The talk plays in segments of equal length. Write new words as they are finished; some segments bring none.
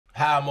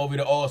Hi, I'm over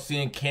the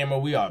all-seeing camera.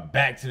 We are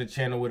back to the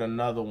channel with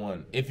another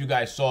one. If you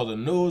guys saw the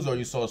news or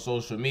you saw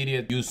social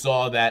media, you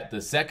saw that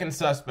the second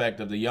suspect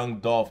of the young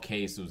Dolph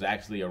case was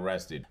actually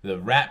arrested. The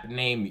rap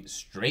name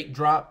Straight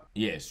Dropp.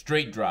 Yeah,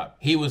 Straight Dropp.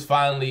 He was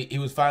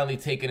finally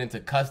taken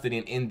into custody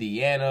in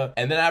Indiana.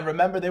 And then I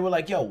remember they were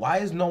like, yo, why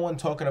is no one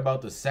talking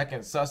about the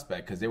second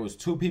suspect? Because there was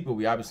two people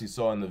we obviously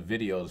saw in the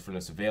videos from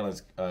the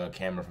surveillance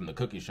camera from the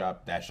cookie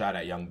shop that shot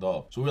at young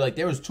Dolph. So we were like,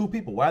 there was two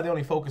people. Why are they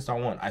only focused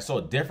on one? I saw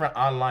different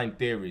online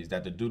theories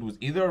that the dude was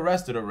either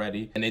arrested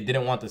already and they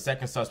didn't want the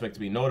second suspect to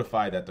be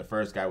notified that the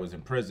first guy was in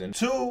prison.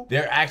 Two,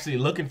 they're actually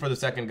looking for the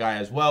second guy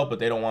as well, but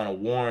they don't want to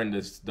warn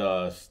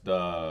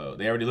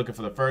they're already looking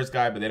for the first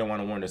guy, but they don't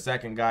want to warn the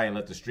second guy and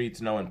let the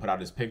streets know and put out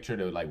his picture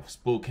to like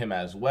spook him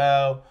as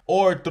well.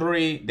 Or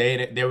three,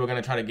 they were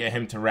gonna try to get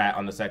him to rat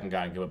on the second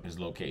guy and give up his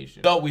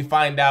location. So we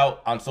find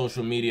out on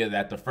social media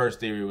that the first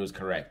theory was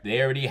correct.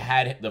 They already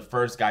had the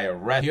first guy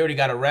arrested. He already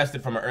got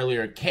arrested from an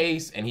earlier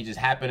case, and he just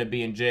happened to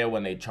be in jail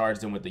when they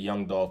charged him with the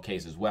young Dolph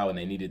case as well, and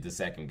they needed the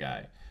second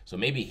guy. So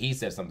maybe he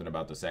said something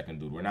about the second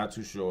dude. We're not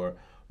too sure,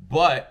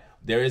 but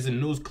there is a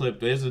news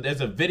clip. There's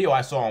a video I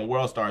saw on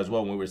WorldStar as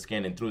well when we were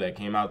scanning through that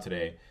came out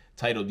today,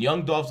 titled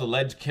 "Young Dolph's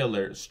Alleged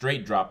Killer,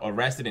 Straight Dropp,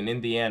 Arrested in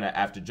Indiana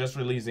After Just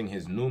Releasing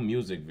His New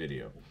Music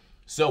Video."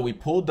 So we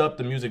pulled up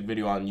the music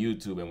video on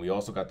YouTube, and we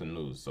also got the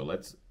news. So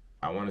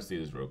I want to see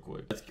this real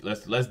quick.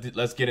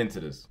 Let's get into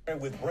this.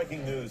 With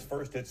breaking news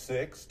first at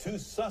 6, two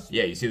suspects.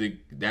 Yeah, you see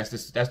that's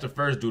the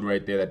first dude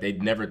right there that they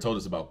never told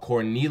us about.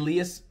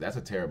 Cornelius, that's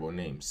a terrible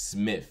name,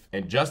 Smith.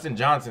 And Justin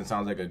Johnson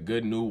sounds like a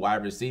good new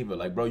wide receiver.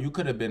 Like, bro, you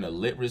could have been a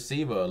lit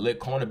receiver, a lit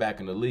cornerback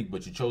in the league,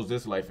 but you chose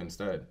this life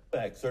instead.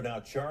 Suspects are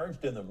now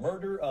charged in the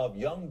murder of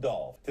young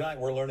Dolph. Tonight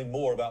we're learning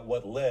more about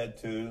what led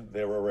to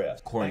their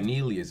arrest.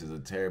 Cornelius is a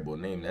terrible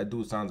name. That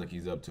dude sounds like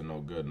he's up to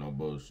no good, no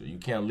bullshit. You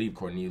can't leave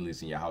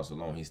Cornelius in your house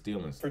alone. He's stealing.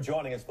 For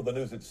joining us for the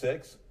news at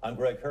 6, I'm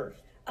Greg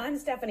Hurst. I'm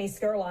Stephanie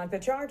Skurlock. The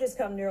charges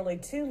come nearly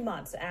 2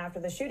 months after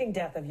the shooting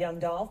death of young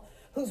Dolph,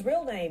 whose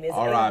real name is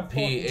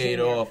R.I.P.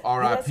 Adolph.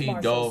 R.I.P.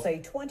 Dolph. Marshals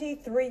say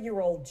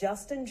 23-year-old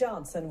Justin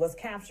Johnson was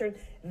captured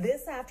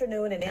this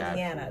afternoon in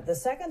Indiana. The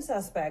second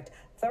suspect,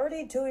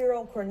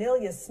 32-year-old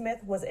Cornelius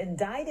Smith, was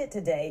indicted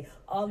today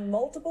on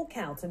multiple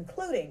counts,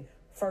 including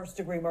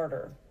first-degree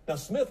murder. Now,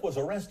 Smith was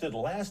arrested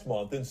last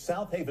month in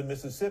South Haven,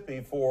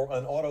 Mississippi for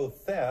an auto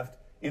theft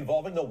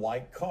involving the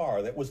white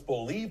car that was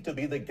believed to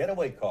be the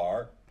getaway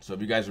car. So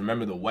if you guys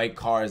remember, the white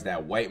car is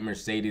that white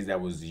Mercedes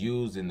that was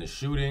used in the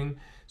shooting.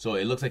 So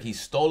it looks like he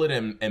stole it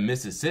in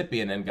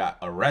Mississippi and then got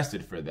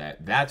arrested for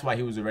that. That's why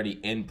he was already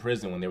in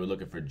prison when they were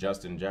looking for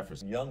Justin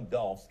Jefferson. Young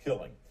Dolph's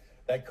killing.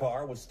 That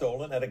car was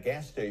stolen at a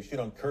gas station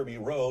on Kirby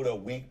Road a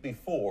week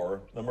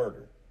before the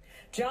murder.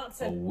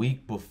 Johnson. A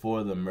week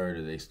before the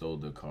murder, they stole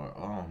the car.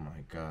 Oh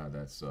my God,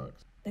 that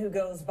sucks. Who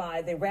goes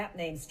by the rap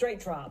name Straight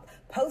Dropp,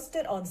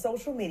 posted on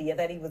social media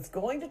that he was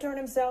going to turn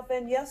himself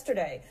in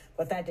yesterday,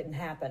 but that didn't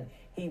happen.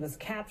 He was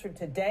captured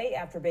today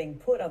after being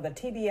put on the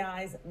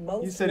TBI's most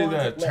wanted list. He said he's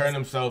going to turn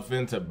himself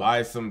in to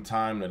buy some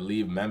time to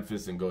leave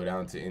Memphis and go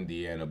down to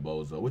Indiana,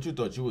 bozo. What you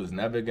thought, you was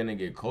never going to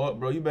get caught?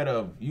 Bro,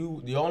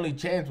 the only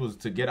chance was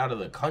to get out of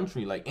the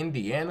country. Like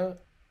Indiana,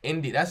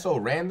 that's so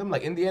random.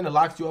 Like Indiana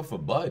locks you up for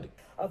bud.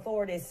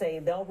 Authorities say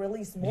they'll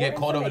release more. You get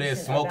caught over there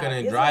smoking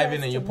and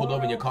driving, and you pulled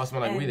over and your car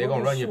smell like weed. They're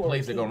gonna run your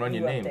place. They're gonna run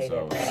your name.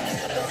 So,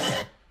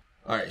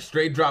 all right.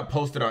 Straight Dropp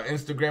posted on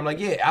Instagram. Like,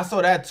 yeah, I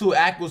saw that too.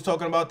 Act was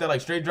talking about that.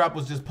 Like, Straight Dropp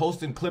was just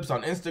posting clips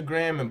on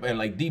Instagram and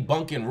like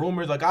debunking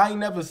rumors. Like, I ain't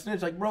never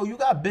snitched. Like, bro, you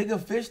got bigger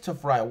fish to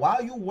fry. Why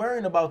are you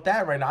worrying about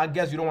that right now? I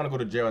guess you don't want to go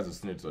to jail as a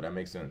snitch, so that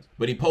makes sense.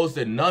 But he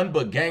posted none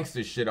but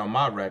gangster shit on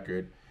my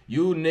record.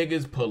 You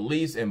niggas,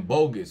 police, and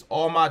bogus.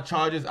 All my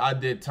charges I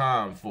did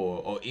time for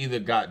or either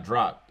got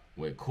dropped.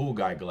 With cool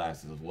guy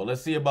glasses. Well,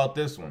 let's see about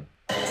this one.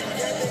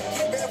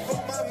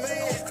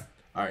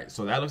 Alright,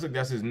 so that looks like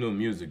that's his new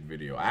music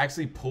video. I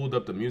actually pulled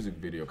up the music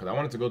video because I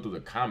wanted to go through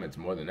the comments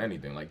more than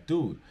anything. Like,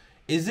 dude,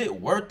 is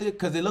it worth it?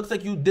 Because it looks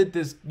like you did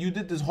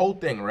this whole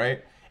thing,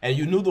 right? And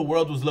you knew the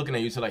world was looking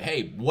at you. So like,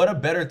 hey, what a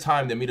better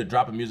time than me to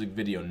drop a music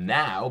video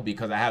now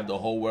because I have the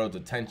whole world's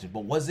attention.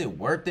 But was it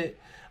worth it?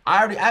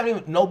 we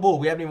haven't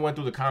even went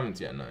through the comments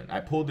yet, none.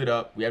 I pulled it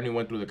up. We haven't even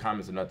went through the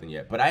comments or nothing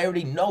yet. But I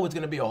already know it's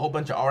going to be a whole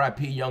bunch of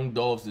R.I.P. young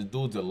Dolphs. This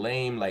dude's a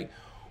lame. Like,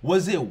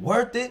 was it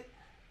worth it?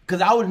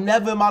 Because I would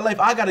never in my life,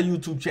 I got a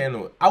YouTube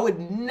channel. I would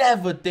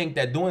never think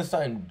that doing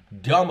something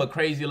dumb or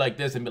crazy like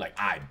this and be like,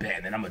 I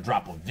bet, then I'm going to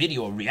drop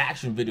a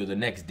reaction video the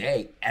next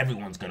day.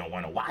 Everyone's going to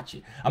want to watch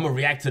it. I'm going to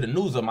react to the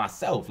news of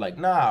myself. Like,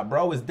 nah,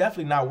 bro, it's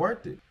definitely not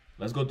worth it.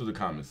 Let's go through the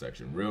comment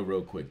section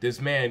real quick.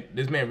 This man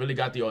really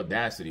got the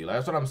audacity. Like,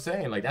 that's what I'm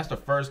saying. Like, that's the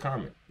first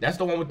comment. That's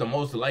the one with the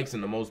most likes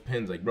and the most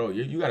pins. Like, bro,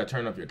 you got to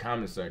turn up your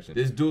comment section.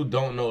 This dude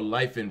don't know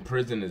life in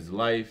prison is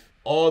life.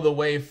 All the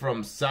way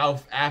from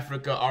South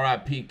Africa,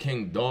 R.I.P.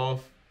 King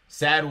Dolph.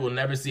 Sad we'll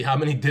never see how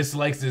many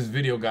dislikes this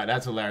video got.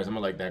 That's hilarious. I'm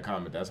gonna like that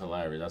comment. That's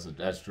hilarious.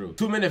 That's true.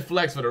 2-minute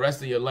flex for the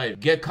rest of your life.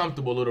 Get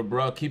comfortable, little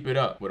bro. Keep it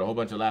up. With a whole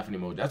bunch of laughing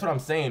emojis. That's what I'm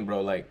saying, bro.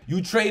 Like, you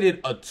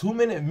traded a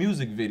 2-minute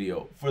music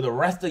video for the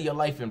rest of your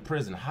life in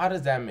prison. How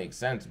does that make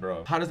sense,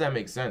 bro? How does that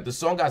make sense? The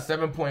song got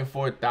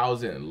 7.4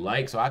 thousand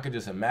likes, so I could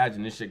just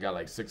imagine this shit got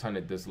like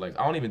 600 dislikes.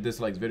 I don't even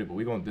dislike this video, but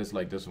we gonna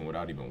dislike this one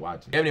without even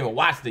watching. I haven't even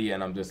watched it yet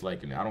and I'm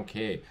disliking it. I don't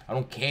care. I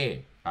don't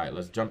care. All right,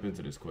 let's jump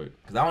into this quick.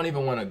 Because I don't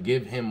even want to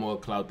give him more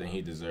clout than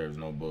he deserves.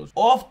 No bullshit.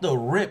 Off the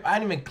rip, I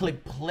didn't even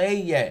click play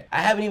yet.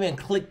 I haven't even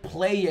clicked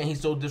play yet and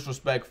he's so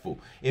disrespectful.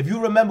 If you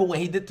remember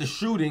when he did the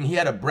shooting, he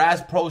had a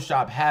Brass Pro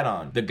Shop hat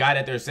on. The guy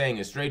that they're saying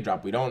is straight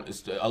drop. We don't,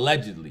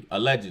 allegedly.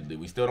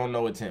 We still don't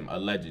know it's him,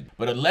 allegedly.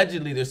 But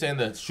allegedly, they're saying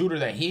the shooter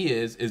that he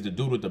is the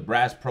dude with the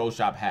Brass Pro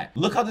Shop hat.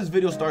 Look how this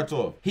video starts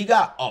off. He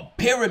got a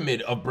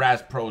pyramid of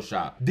Brass Pro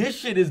Shop. This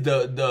shit is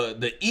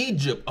the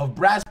Egypt of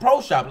Brass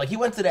Pro Shop. Like, he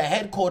went to the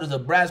headquarters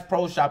of Brass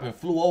Pro Shop and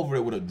flew over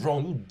it with a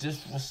drone. You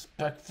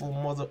disrespectful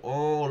mother.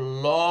 Oh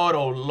Lord,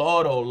 oh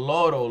Lord, oh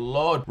Lord, oh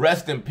Lord.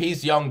 Rest in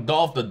peace, young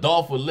Dolph. The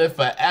Dolph will live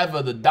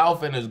forever. The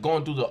dolphin is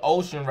going through the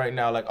ocean right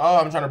now. Like, oh,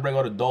 I'm trying to bring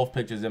all the Dolph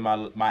pictures in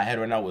my head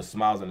right now with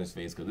smiles on his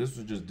face because this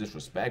was just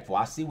disrespectful.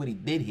 I see what he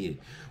did here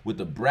with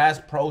the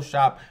Brass Pro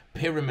Shop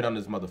pyramid on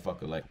this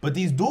motherfucker. Like, but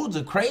these dudes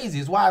are crazy.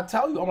 It's why I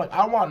tell you, I'm like,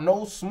 I want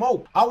no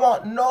smoke. I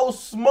want no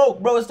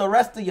smoke, bro. It's the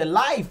rest of your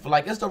life.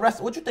 Like, it's the rest.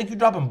 What you think, you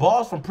dropping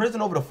balls from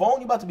prison over the phone?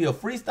 You about to be a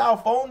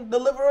freestyle phone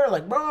deliverer?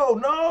 Like, bro,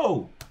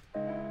 no.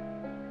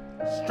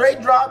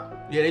 Straight drop.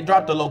 Yeah, they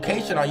dropped the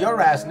location on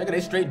your ass, nigga.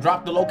 They straight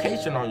dropped the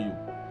location on you.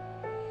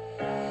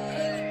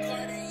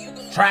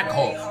 Track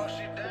hole.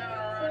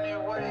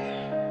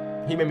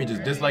 He made me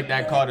just dislike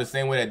that car the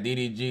same way that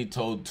DDG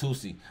told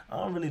Tusi, I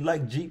don't really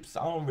like Jeeps.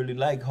 I don't really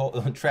like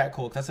track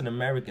hole. That's an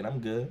American. I'm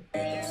good.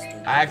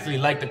 I actually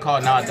like the car.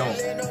 Now I don't.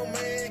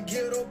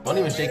 Don't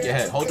even shake your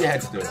head. Hold your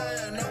head still.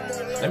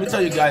 Let me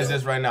tell you guys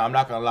this right now. I'm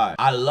not gonna lie.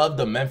 I love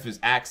the Memphis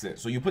accent.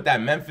 So you put that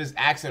Memphis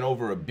accent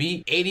over a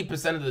beat,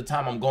 80% of the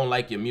time I'm gonna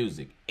like your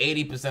music.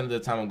 80% of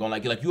the time I'm gonna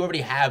like you. Like, you already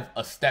have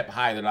a step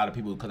higher than a lot of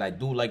people because I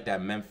do like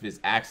that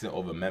Memphis accent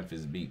over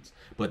Memphis beats.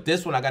 But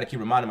this one I gotta keep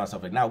reminding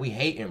myself, like, nah, we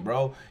hating,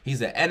 bro.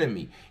 He's an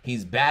enemy.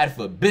 He's bad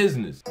for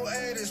business.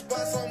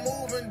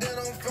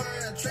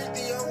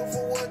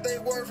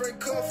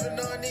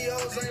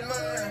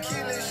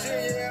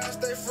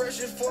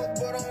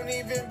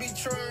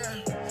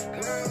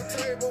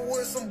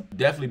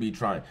 Definitely be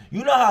trying.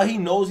 You know how he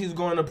knows he's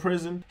going to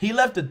prison? He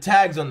left the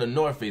tags on the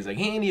North Face. Like,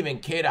 he ain't even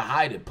care to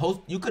hide it.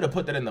 You could have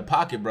put that in the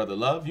pocket, brother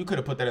love. You could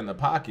have put that in the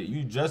pocket. If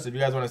you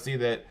guys want to see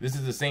that, this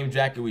is the same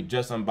jacket we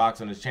just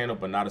unboxed on this channel,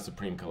 but not a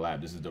Supreme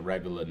collab. This is the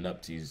regular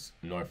Nupties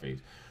North Face.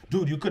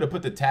 Dude, you could have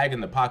put the tag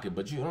in the pocket,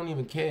 but you don't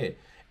even care.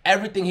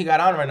 Everything he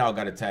got on right now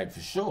got a tag for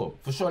sure.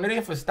 For sure. And it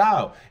ain't for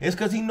style. It's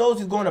because he knows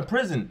he's going to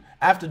prison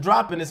after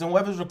dropping this. And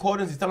whoever's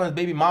recordings, he's telling his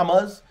baby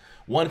mamas,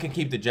 one can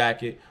keep the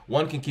jacket,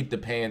 one can keep the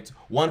pants,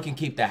 one can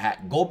keep the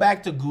hat. Go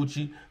back to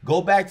Gucci,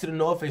 go back to the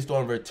North Face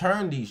store and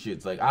return these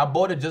shits. Like, I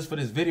bought it just for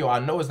this video. I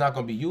know it's not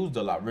going to be used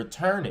a lot.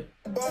 Return it.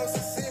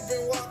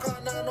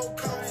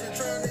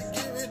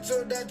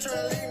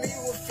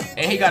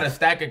 And he got a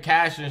stack of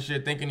cash and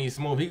shit thinking he's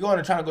smooth. He going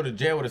to try to go to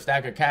jail with a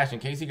stack of cash in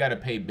case he got to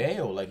pay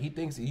bail. Like, he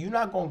thinks you're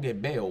not going to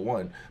get bail,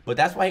 one. But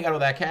that's why he got all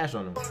that cash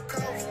on him.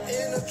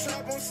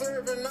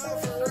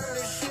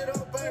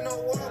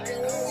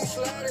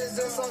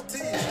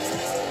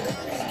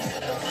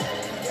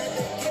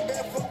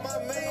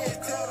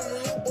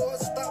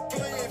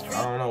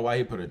 I don't know why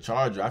he put a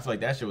Charger. I feel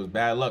like that shit was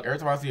bad luck. Every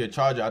time I see a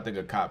Charger, I think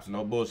of cops.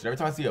 No bullshit. Every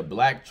time I see a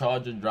black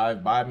Charger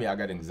drive by me, I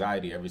got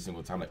anxiety every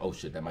single time. Like, oh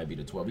shit, that might be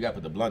the 12. We gotta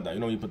put the blunt down.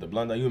 You know when you put the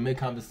blunt down, you in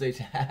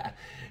mid-conversation.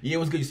 Yeah,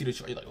 what's good? You see the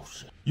Charger, you're like, oh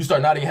shit. You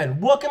start nodding your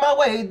head. Walking my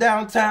way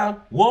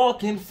downtown,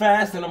 walking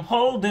fast, and I'm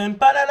holding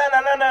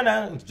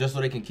ba-da-na-na-na-na-na. Just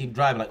so they can keep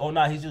driving. Like, oh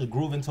nah, he's just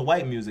grooving to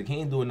white music. He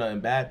ain't doing nothing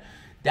bad.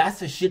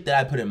 That's the shit that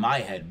I put in my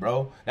head,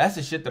 bro. That's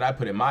the shit that I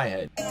put in my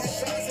head.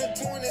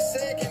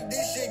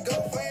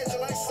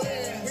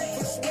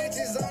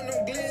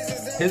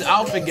 His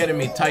outfit getting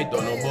me tight though,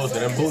 no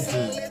bullshit. Them boots,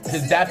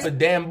 his dapper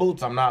damn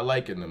boots, I'm not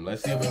liking them.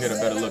 Let's see if we can get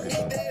a better look at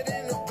them.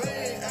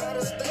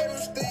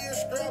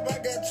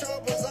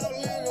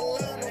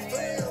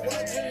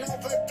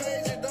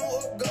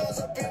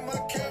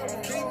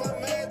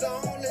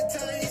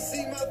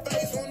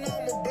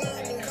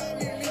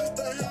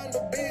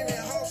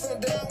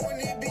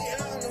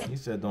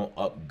 Said don't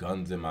up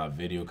guns in my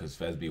video because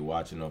Feds be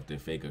watching off their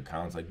fake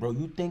accounts. Like, bro,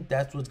 you think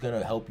that's what's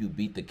gonna help you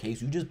beat the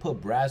case? You just put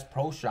Brass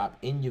Pro Shop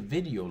in your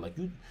video. Like,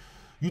 you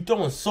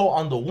throwing salt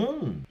on the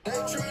wound.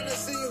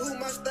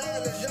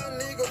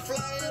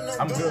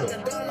 I'm good.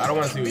 I don't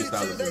want to see what your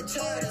style is.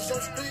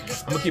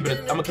 I'm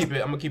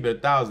gonna keep it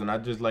 1,000. I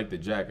just like the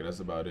jacket. That's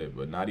about it.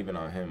 But not even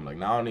on him. Like,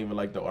 now I don't even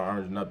like the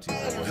orange nupties.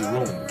 Well, he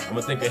ruined it. I'm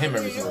gonna think of him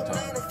every single time.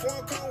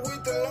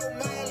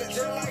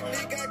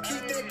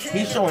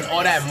 He's showing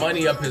all that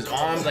money up his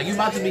arms. Like, you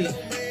about to be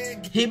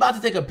He about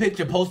to take a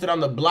picture, post it on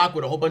the block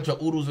with a whole bunch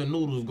of oodles and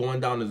noodles going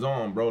down his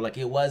arm, bro. Like,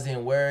 it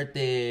wasn't worth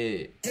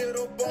it.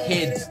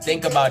 Kids,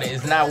 think about it.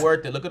 It's not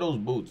worth it. Look at those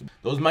boots.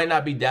 Those might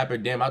not be Dapper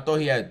Dan. I thought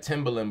he had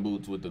Timberland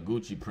boots with the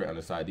Gucci print on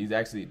the side. These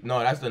actually, no,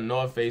 that's the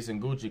North Face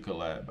and Gucci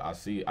collab. I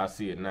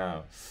see it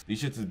now.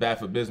 These shits is bad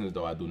for business,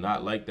 though. I do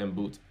not like them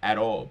boots at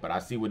all, but I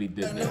see what he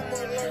did there.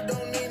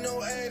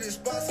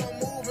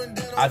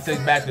 I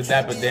take back the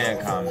Dapper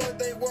Dan comment.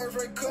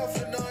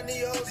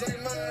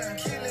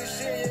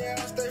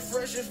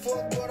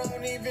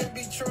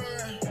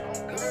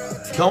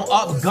 Don't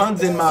up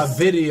guns in my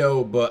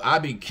video, but I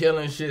be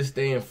killing shit,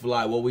 staying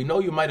fly. Well, we know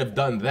you might have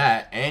done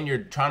that, and you're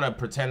trying to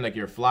pretend like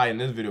you're fly in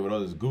this video with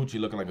all this Gucci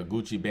looking like a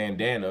Gucci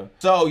bandana.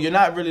 So you're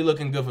not really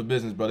looking good for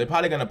business, bro. They're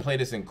probably gonna play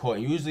this in court.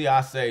 And usually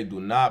I say, do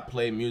not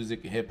play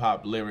music, hip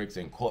hop lyrics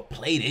in court.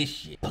 Play this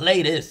shit.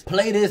 Play this,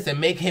 and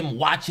make him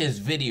watch his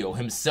video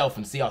himself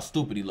and see how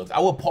stupid he looks. I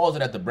will pause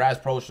it at the Brass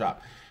Pro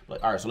Shop.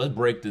 Like, all right, so let's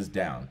break this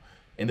down.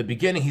 In the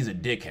beginning, he's a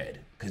dickhead.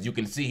 Because you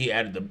can see he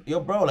added the... Yo,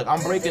 bro, like, I'm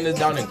breaking this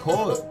down in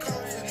court.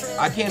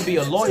 I can't be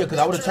a lawyer because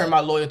I would have turned my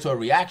lawyer to a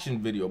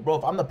reaction video. Bro,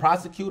 if I'm the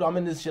prosecutor, I'm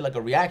in this shit like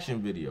a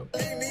reaction video.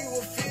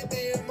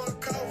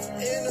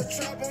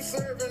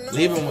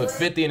 Leave him with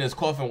 50 in his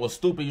coffin. Well,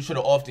 stupid, you should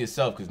have offed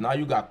yourself because now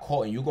you got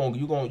caught and you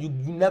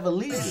never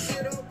leave it.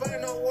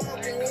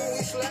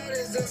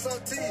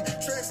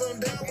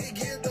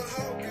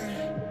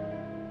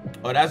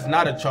 Oh, that's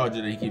not a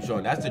Charger that he keeps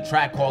showing. That's the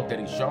Track Hawk that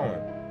he's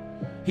showing.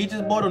 He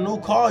just bought a new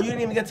car. You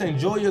didn't even get to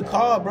enjoy your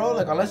car, bro.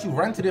 Like, unless you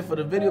rented it for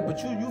the video,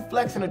 but you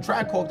flexing a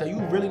Track Hawk that you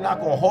really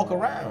not gonna hawk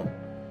around.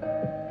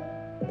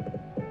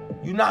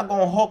 You're not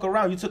gonna hawk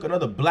around. You took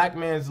another black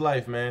man's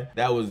life, man.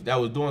 That was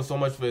doing so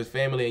much for his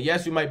family. And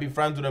yes, you might be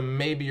friends with him.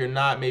 Maybe you're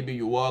not. Maybe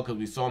you are because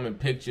we saw him in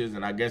pictures.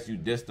 And I guess you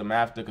dissed him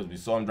after because we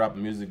saw him drop a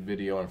music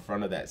video in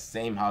front of that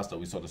same house that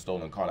we saw the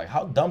stolen car. Like,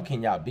 how dumb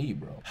can y'all be,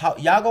 bro? How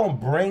y'all gonna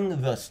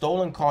bring the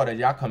stolen car that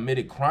y'all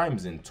committed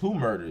crimes in, 2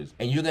 murders,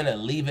 and you're gonna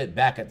leave it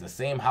back at the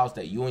same house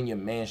that you and your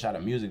man shot a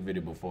music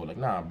video before? Like,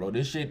 nah, bro.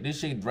 This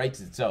shit writes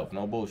itself.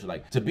 No bullshit.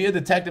 Like, to be a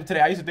detective today,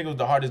 I used to think it was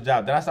the hardest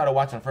job. Then I started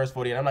watching First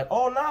 48, and I'm like,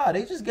 oh nah,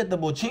 they just get the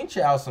bochinche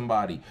out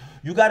somebody.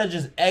 You gotta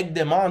just egg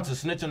them on to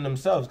snitch on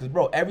themselves. Because,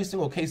 bro, every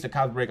single case the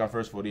cops break on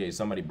First 48 is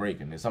somebody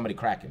breaking. There's somebody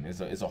cracking.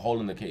 It's a hole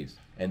in the case.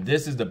 And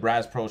this is the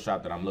Brass Pro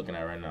Shop that I'm looking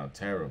at right now.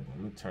 Terrible.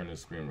 Let me turn this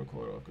screen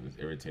recorder off because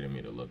it's irritating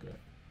me to look at.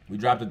 We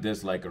dropped a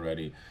dislike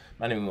already. I'm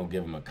not even gonna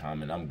give him a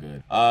comment. I'm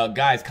good.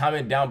 Guys,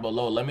 comment down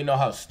below. Let me know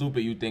how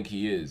stupid you think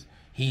he is.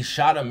 He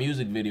shot a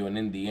music video in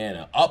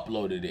Indiana,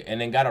 uploaded it, and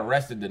then got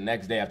arrested the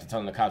next day after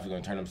telling the cops he's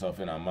gonna turn himself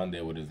in on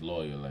Monday with his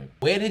lawyer. Like,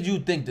 where did you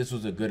think this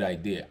was a good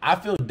idea? I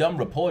feel dumb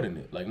reporting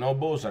it. Like, no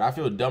bullshit. I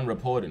feel dumb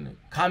reporting it.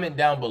 Comment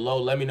down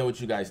below. Let me know what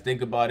you guys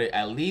think about it.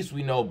 At least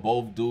we know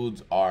both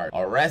dudes are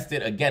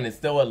arrested. Again, it's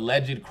still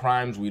alleged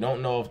crimes. We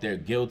don't know if they're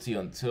guilty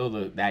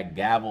until that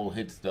gavel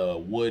hits the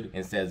wood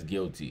and says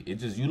guilty. It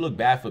just, you look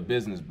bad for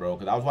business, bro.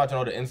 Because I was watching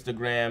all the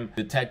Instagram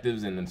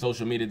detectives and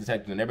social media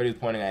detectives, and everybody was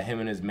pointing at him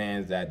and his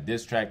man's that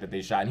diss track that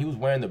they shot, and he was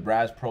wearing the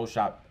Brass Pro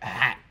Shop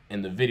hat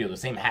in the video, the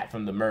same hat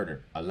from the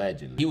murder,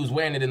 allegedly. He was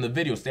wearing it in the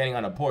video, standing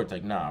on a porch.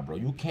 Like, nah, bro,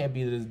 you can't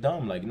be this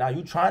dumb. Like, nah,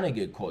 you trying to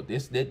get caught.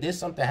 There's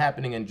something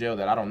happening in jail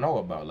that I don't know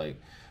about.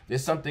 Like,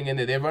 there's something in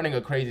there. They're running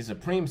a crazy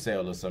Supreme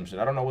sale or some shit.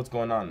 I don't know what's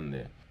going on in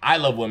there. I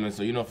love women,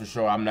 so you know for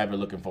sure I'm never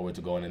looking forward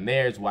to going in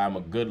there. It's why I'm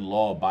a good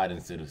law-abiding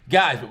citizen.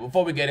 Guys, but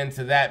before we get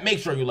into that, make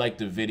sure you like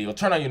the video,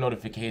 turn on your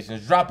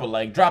notifications, drop a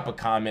like, drop a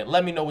comment.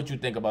 Let me know what you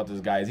think about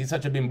this guy. Is he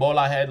such a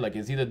bimbola head? Like,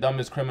 is he the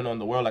dumbest criminal in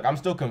the world? Like, I'm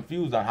still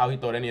confused on how he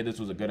thought any of this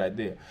was a good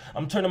idea.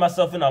 I'm turning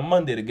myself in on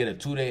Monday to get a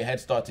 2-day head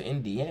start to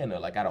Indiana.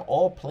 Like, out of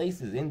all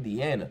places,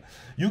 Indiana.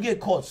 You get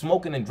caught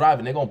smoking and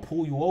driving, they're gonna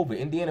pull you over.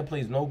 Indiana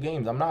plays no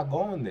games. I'm not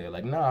going there.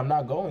 Like, nah, I'm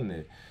not going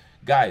there.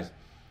 Guys,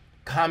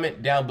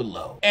 comment down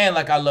below. And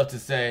like I love to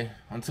say,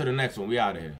 until the next one, we out of here.